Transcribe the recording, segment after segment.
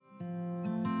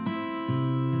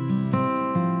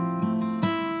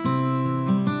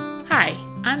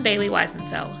I'm Bailey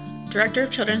Weisensell, Director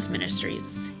of Children's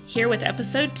Ministries, here with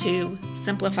Episode 2,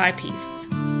 Simplify Peace.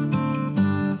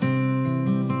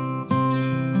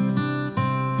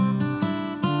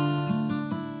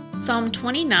 Psalm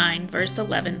 29, verse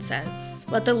 11 says,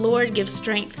 "Let the Lord give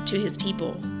strength to his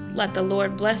people. Let the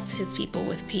Lord bless his people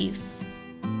with peace."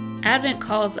 Advent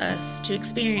calls us to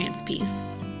experience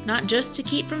peace, not just to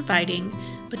keep from fighting,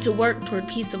 but to work toward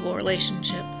peaceable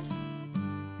relationships.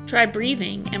 Try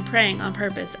breathing and praying on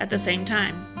purpose at the same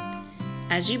time.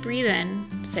 As you breathe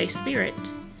in, say Spirit.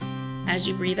 As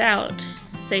you breathe out,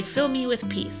 say Fill me with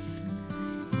peace.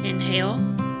 Inhale,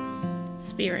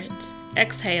 Spirit.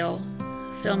 Exhale,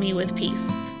 Fill me with peace.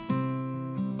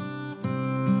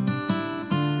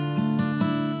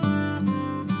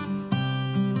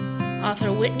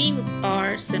 Author Whitney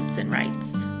R. Simpson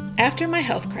writes, "After my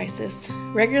health crisis,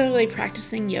 regularly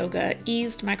practicing yoga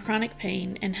eased my chronic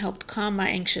pain and helped calm my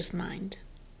anxious mind.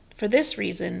 For this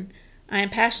reason, I am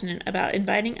passionate about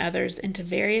inviting others into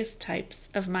various types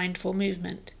of mindful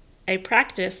movement. A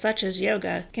practice such as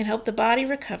yoga can help the body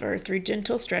recover through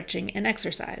gentle stretching and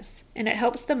exercise, and it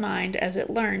helps the mind as it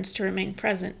learns to remain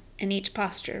present in each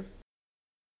posture."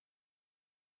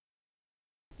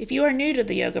 If you are new to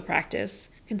the yoga practice,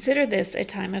 consider this a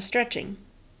time of stretching.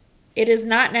 It is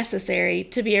not necessary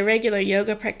to be a regular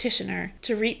yoga practitioner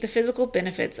to reap the physical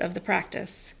benefits of the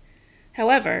practice.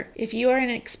 However, if you are an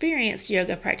experienced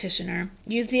yoga practitioner,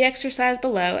 use the exercise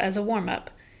below as a warm-up,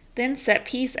 then set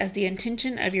peace as the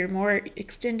intention of your more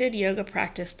extended yoga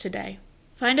practice today.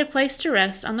 Find a place to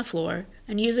rest on the floor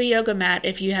and use a yoga mat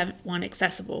if you have one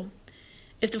accessible.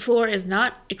 If the floor is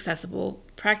not accessible,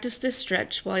 practice this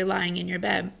stretch while lying in your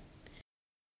bed.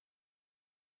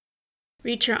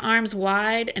 Reach your arms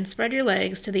wide and spread your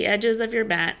legs to the edges of your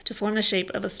mat to form the shape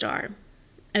of a star.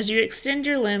 As you extend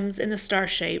your limbs in the star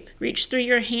shape, reach through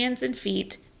your hands and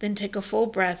feet, then take a full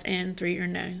breath in through your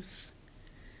nose.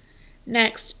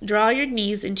 Next, draw your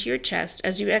knees into your chest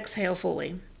as you exhale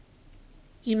fully.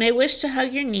 You may wish to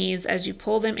hug your knees as you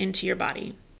pull them into your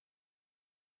body.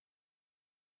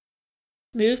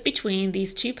 Move between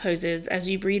these two poses as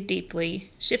you breathe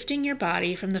deeply, shifting your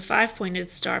body from the five-pointed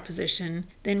star position,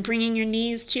 then bringing your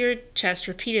knees to your chest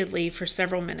repeatedly for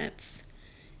several minutes.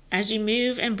 As you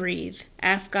move and breathe,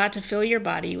 ask God to fill your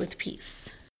body with peace.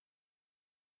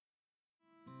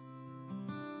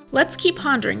 Let's keep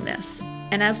pondering this,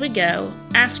 and as we go,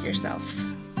 ask yourself,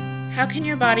 how can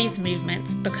your body's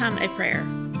movements become a prayer?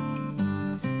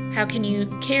 How can you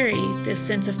carry this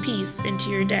sense of peace into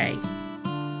your day?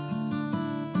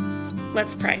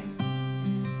 Let's pray.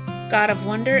 God of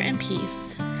wonder and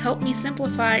peace, help me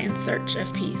simplify in search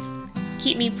of peace.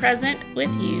 Keep me present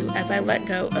with you as I let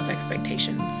go of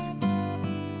expectations.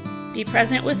 Be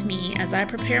present with me as I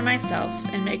prepare myself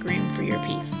and make room for your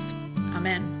peace.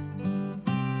 Amen.